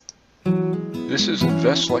This is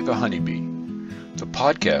Invest Like a Honeybee, the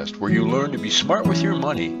podcast where you learn to be smart with your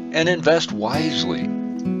money and invest wisely.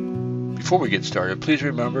 Before we get started, please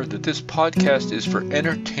remember that this podcast is for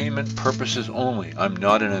entertainment purposes only. I'm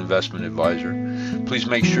not an investment advisor. Please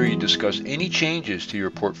make sure you discuss any changes to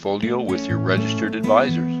your portfolio with your registered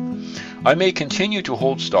advisors. I may continue to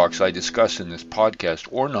hold stocks I discuss in this podcast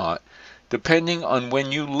or not, depending on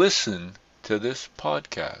when you listen to this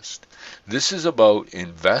podcast. This is about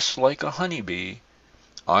Invest Like a Honeybee.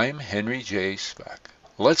 I'm Henry J. Svec.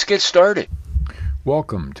 Let's get started.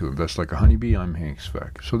 Welcome to Invest Like a Honeybee. I'm Hank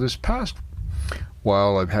Svec. So this past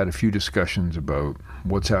while, I've had a few discussions about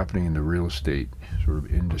what's happening in the real estate sort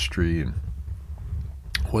of industry and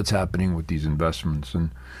what's happening with these investments. And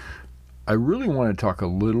I really want to talk a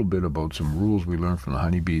little bit about some rules we learned from the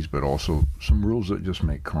honeybees, but also some rules that just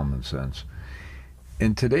make common sense.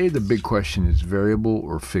 And today the big question is variable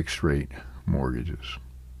or fixed rate mortgages.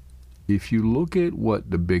 If you look at what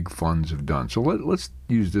the big funds have done, so let's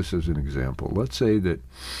use this as an example. Let's say that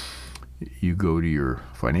you go to your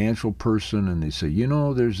financial person and they say,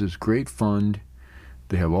 there's this great fund.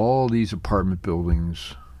 They have all these apartment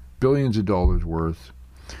buildings, billions of dollars worth.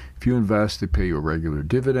 If you invest, they pay you a regular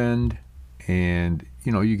dividend and,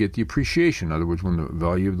 you get the appreciation. In other words, when the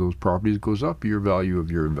value of those properties goes up, your value of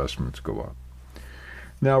your investments go up.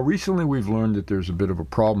 Now, recently we've learned that there's a bit of a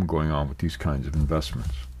problem going on with these kinds of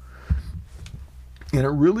investments. And it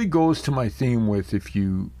really goes to my theme with if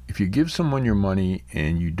you give someone your money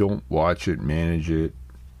and you don't watch it, manage it,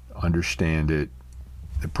 understand it,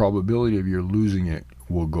 the probability of your losing it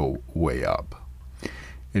will go way up.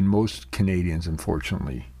 And most Canadians,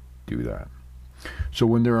 unfortunately, do that. So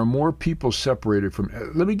when there are more people separated from...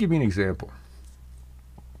 Let me give you an example.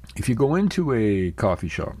 If you go into a coffee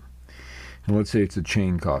shop, and let's say it's a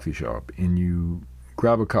chain coffee shop, and you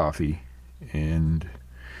grab a coffee, and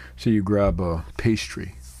say you grab a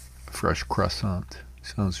pastry, a fresh croissant.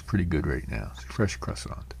 Sounds pretty good right now. It's a fresh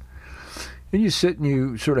croissant. And you sit and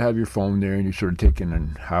you sort of have your phone there, and you're sort of taking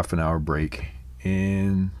a half an hour break,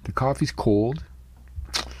 and the coffee's cold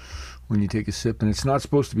when you take a sip, and it's not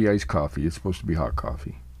supposed to be iced coffee. It's supposed to be hot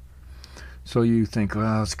coffee. So you think,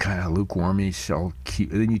 well, it's kind of lukewarm, so I'll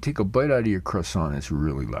keep... And then you take a bite out of your croissant, it's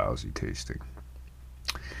really lousy tasting.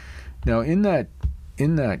 Now, in that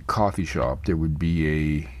coffee shop, there would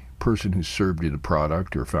be a person who served you the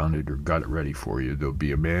product or found it or got it ready for you. There'll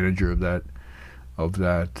be a manager of that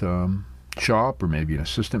shop, or maybe an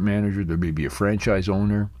assistant manager. There may be a franchise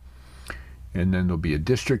owner, and then there'll be a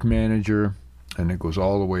district manager, and it goes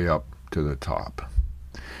all the way up to the top.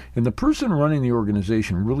 And the person running the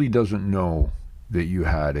organization really doesn't know that you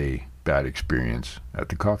had a bad experience at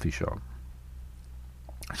the coffee shop.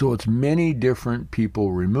 So it's many different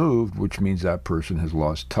people removed, which means that person has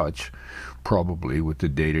lost touch, probably, with the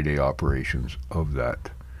day-to-day operations of that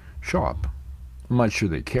shop. I'm not sure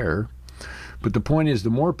they care. But the point is, the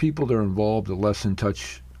more people that are involved, the less in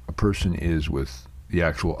touch a person is with the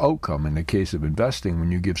actual outcome. In the case of investing,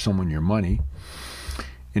 when you give someone your money,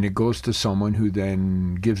 and it goes to someone who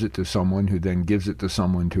then gives it to someone who then gives it to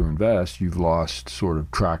someone to invest, you've lost sort of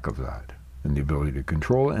track of that and the ability to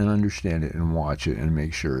control it and understand it and watch it and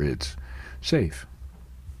make sure it's safe.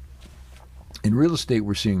 In real estate,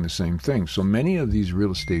 we're seeing the same thing. So many of these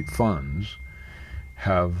real estate funds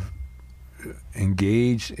have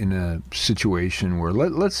engaged in a situation where,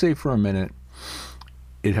 let's say for a minute,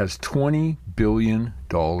 it has $20 billion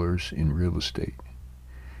in real estate.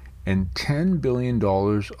 And $10 billion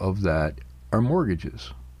of that are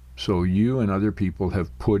mortgages. So you and other people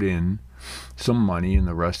have put in some money and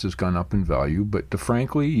the rest has gone up in value. But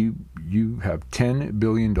frankly, you have $10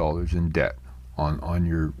 billion in debt on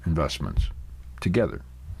your investments together.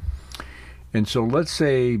 And so let's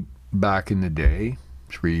say back in the day,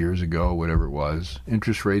 3 years ago, whatever it was,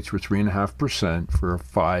 interest rates were 3.5% for a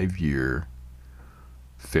 5-year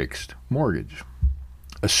fixed mortgage.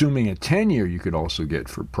 Assuming a 10-year you could also get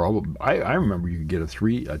for probably... I remember you could get a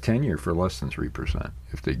 10-year for less than 3%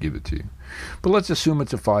 if they give it to you. But let's assume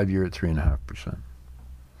it's a 5-year at 3.5%.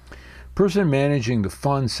 Person managing the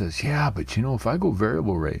fund says, yeah, but if I go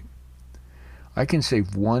variable rate, I can save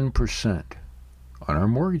 1% on our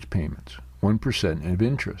mortgage payments, 1% of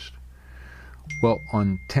interest. Well,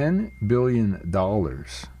 on $10 billion,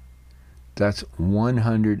 that's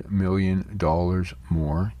 $100 million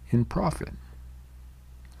more in profit.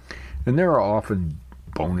 And there are often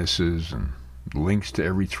bonuses and links to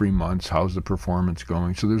every 3 months. How's the performance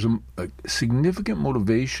going? So there's a significant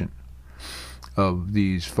motivation of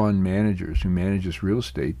these fund managers who manage this real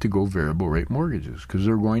estate to go variable rate mortgages because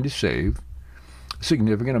they're going to save a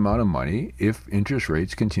significant amount of money if interest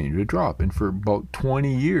rates continue to drop. And for about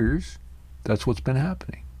 20 years, That's what's been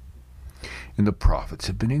happening. And the profits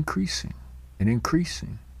have been increasing and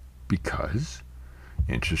increasing because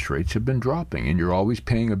interest rates have been dropping, and you're always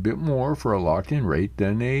paying a bit more for a locked-in rate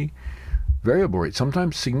than a variable rate,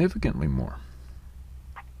 sometimes significantly more.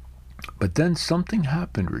 But then something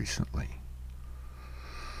happened recently.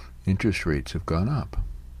 Interest rates have gone up.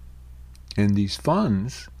 And these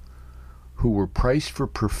funds who were priced for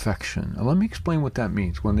perfection, now let me explain what that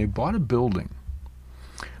means. When they bought a building,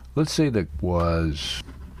 let's say that was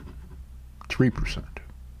 3%,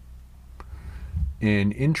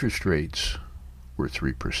 and interest rates were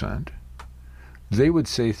 3%, they would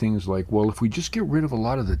say things like, well, if we just get rid of a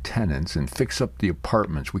lot of the tenants and fix up the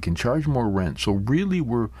apartments, we can charge more rent. So really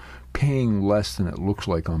we're paying less than it looks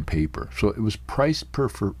like on paper. So it was priced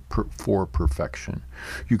for perfection.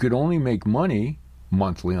 You could only make money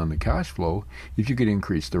monthly on the cash flow if you could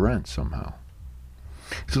increase the rent somehow.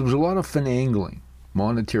 So there was a lot of finagling,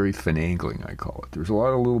 monetary finagling, I call it. There's a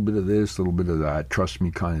lot of little bit of this, little bit of that, trust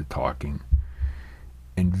me kind of talking,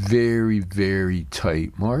 and very, very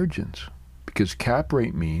tight margins. Because cap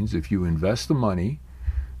rate means if you invest the money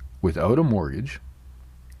without a mortgage,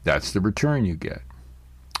 that's the return you get.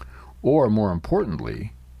 Or more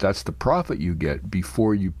importantly, that's the profit you get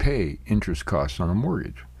before you pay interest costs on a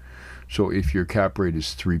mortgage. So if your cap rate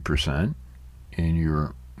is 3% and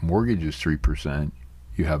your mortgage is 3%,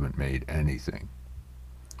 you haven't made anything.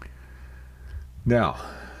 Now,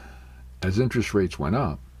 as interest rates went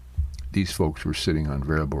up, these folks were sitting on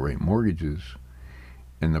variable rate mortgages.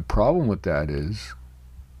 And the problem with that is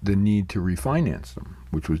the need to refinance them,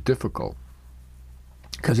 which was difficult.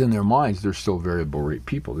 Because in their minds, they're still variable rate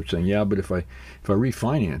people. They're saying, yeah, but if I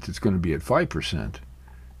refinance, it's going to be at 5%.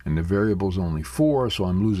 And the variable's only 4%, so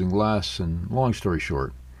I'm losing less. And long story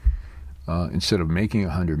short, instead of making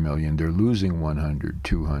 $100 million, they're losing 100,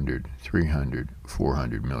 200, 300,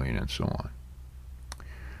 400 million, and so on.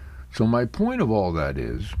 So my point of all that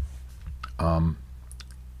is,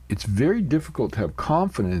 it's very difficult to have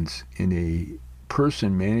confidence in a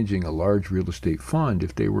person managing a large real estate fund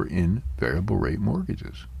if they were in variable rate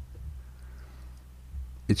mortgages.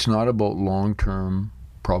 It's not about long-term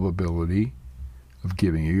probability of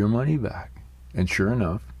giving you your money back. And sure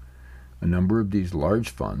enough, a number of these large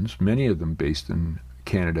funds, many of them based in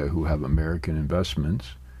Canada who have American investments,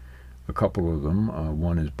 a couple of them,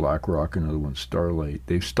 one is BlackRock, another one's Starlight,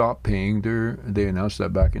 they've stopped paying they announced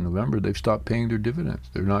that back in November, they've stopped paying their dividends.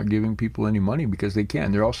 They're not giving people any money because they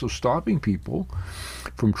can. They're also stopping people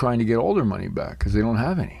from trying to get all their money back because they don't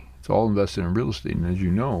have any. It's all invested in real estate. And as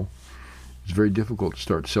you know, it's very difficult to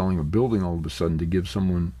start selling a building all of a sudden to give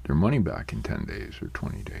someone their money back in 10 days or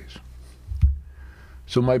 20 days.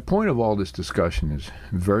 So my point of all this discussion is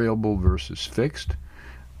variable versus fixed.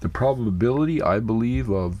 The probability, I believe,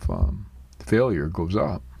 of failure goes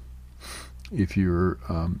up if you're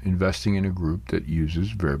investing in a group that uses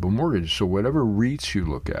variable mortgages. So whatever REITs you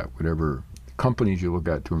look at, whatever companies you look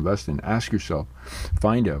at to invest in, ask yourself,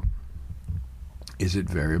 find out, is it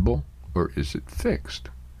variable or is it fixed?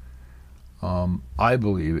 I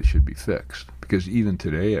believe it should be fixed because even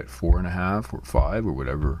today at 4.5 or 5 or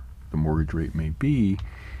whatever the mortgage rate may be,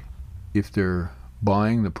 if they're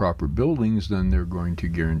buying the proper buildings, then they're going to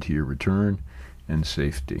guarantee a return and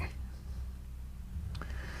safety.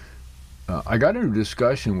 I got into a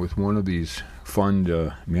discussion with one of these fund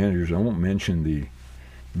managers. I won't mention the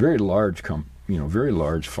very large fund,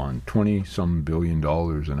 $20-some billion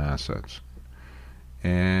in assets.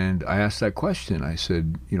 And I asked that question. I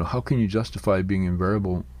said, how can you justify being in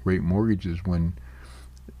variable rate mortgages when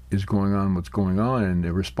is going on what's going on? And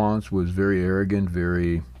the response was very arrogant,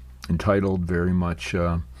 very entitled, very much,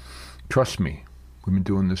 trust me, we've been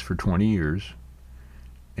doing this for 20 years,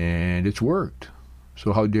 and it's worked.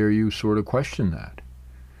 So how dare you sort of question that?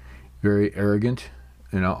 Very arrogant,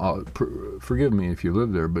 and forgive me if you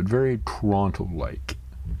live there, but very Toronto-like.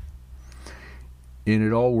 And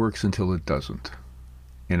it all works until it doesn't.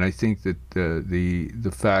 And I think that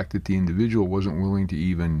the fact that the individual wasn't willing to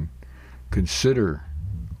even consider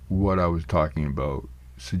what I was talking about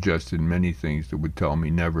suggested many things that would tell me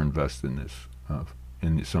never invest in this,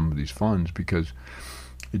 in some of these funds, because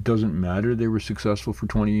it doesn't matter they were successful for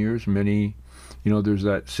 20 years. Many, there's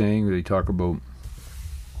that saying they talk about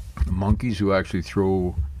monkeys who actually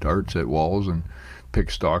throw darts at walls and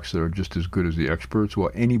pick stocks that are just as good as the experts.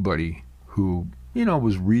 Well, anybody who,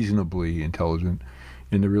 was reasonably intelligent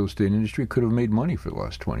in the real estate industry could have made money for the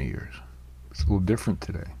last 20 years. It's a little different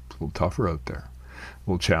today. It's a little tougher out there, a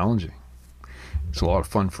little challenging. It's a lot of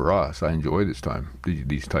fun for us. I enjoy this time,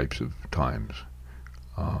 these types of times.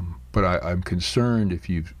 But I'm concerned if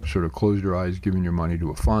you've sort of closed your eyes, given your money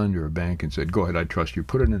to a fund or a bank and said, go ahead, I trust you,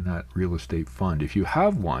 put it in that real estate fund. If you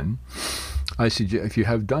have one, if you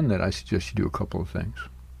have done that, I suggest you do a couple of things.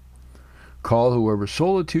 Call whoever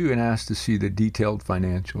sold it to you and ask to see the detailed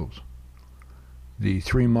financials. The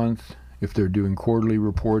 3-month, if they're doing quarterly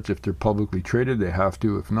reports, if they're publicly traded, they have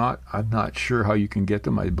to. If not, I'm not sure how you can get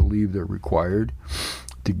them. I believe they're required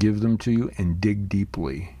to give them to you, and dig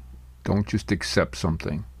deeply. Don't just accept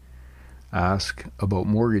something. Ask about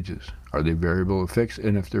mortgages. Are they variable or fixed?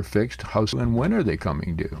 And if they're fixed, how soon and when are they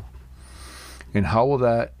coming due? And how will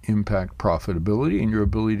that impact profitability and your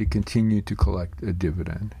ability to continue to collect a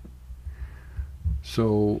dividend?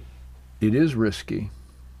 So it is risky,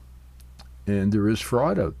 and there is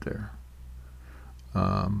fraud out there.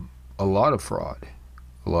 A lot of fraud.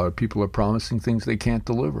 A lot of people are promising things they can't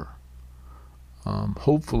deliver.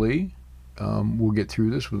 Hopefully, we'll get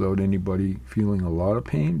through this without anybody feeling a lot of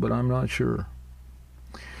pain, but I'm not sure.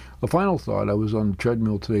 A final thought, I was on the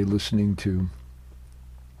treadmill today listening to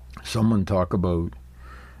someone talk about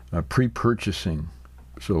pre-purchasing.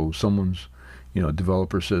 So someone's, a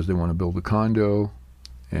developer says they want to build a condo,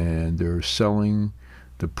 and they're selling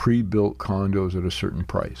the pre-built condos at a certain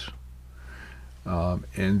price.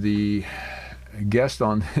 And the guest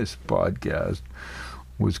on this podcast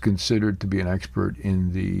was considered to be an expert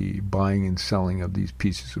in the buying and selling of these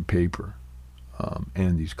pieces of paper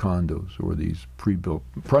and these condos, or these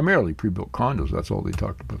primarily pre-built condos. That's all they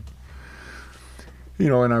talked about.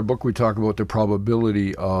 In our book we talk about the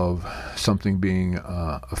probability of something being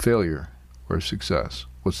a failure or a success.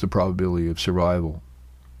 What's the probability of survival?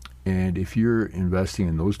 And if you're investing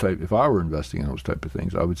in if I were investing in those type of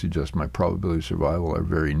things, I would suggest my probability of survival are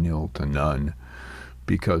very nil to none,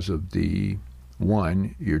 because of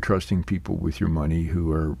one, you're trusting people with your money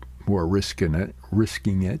who are risking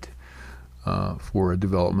it for a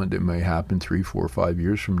development that may happen 3, 4, 5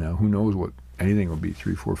 years from now. Who knows what anything will be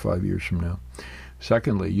 3, 4, 5 years from now.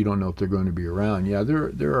 Secondly, you don't know if they're going to be around. Yeah,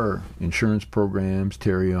 there are insurance programs,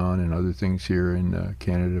 Tarion and other things here in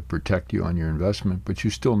Canada to protect you on your investment, but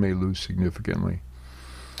you still may lose significantly.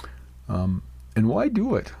 And why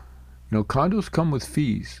do it? Condos come with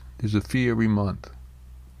fees. There's a fee every month.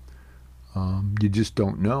 You just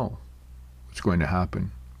don't know what's going to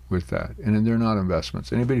happen with that. And then they're not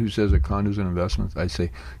investments. Anybody who says that condos are investments, I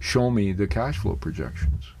say, show me the cash flow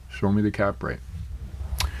projections. Show me the cap rate.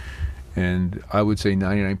 And I would say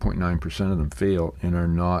 99.9% of them fail and are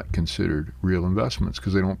not considered real investments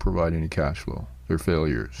because they don't provide any cash flow. They're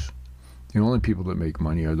failures. The only people that make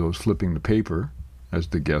money are those flipping the paper, as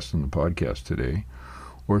the guest on the podcast today,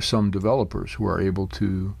 or some developers who are able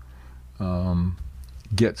to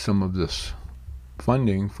get some of this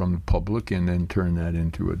funding from the public and then turn that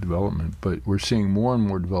into a development. But we're seeing more and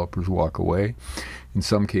more developers walk away. In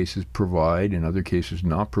some cases provide, in other cases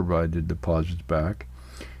not provide the deposits back.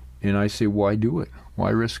 And I say, why do it?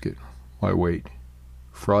 Why risk it? Why wait?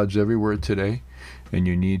 Fraud's everywhere today, and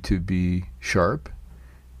you need to be sharp,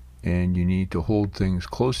 and you need to hold things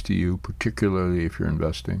close to you, particularly if you're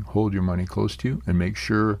investing. Hold your money close to you and make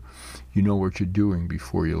sure you know what you're doing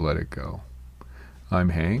before you let it go. I'm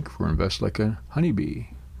Hank for Invest Like a Honeybee.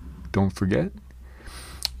 Don't forget,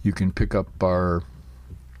 you can pick up our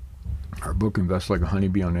book, Invest Like a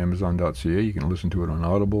Honeybee, on Amazon.ca. You can listen to it on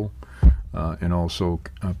Audible. And also,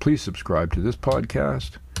 please subscribe to this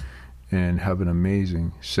podcast and have an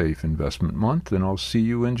amazing, safe investment month. And I'll see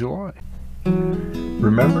you in July.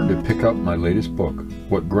 Remember to pick up my latest book,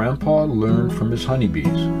 What Grandpa Learned from His Honeybees,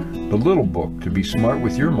 the little book to be smart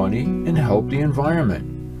with your money and help the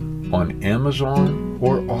environment, on Amazon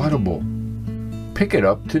or Audible. Pick it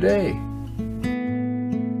up today.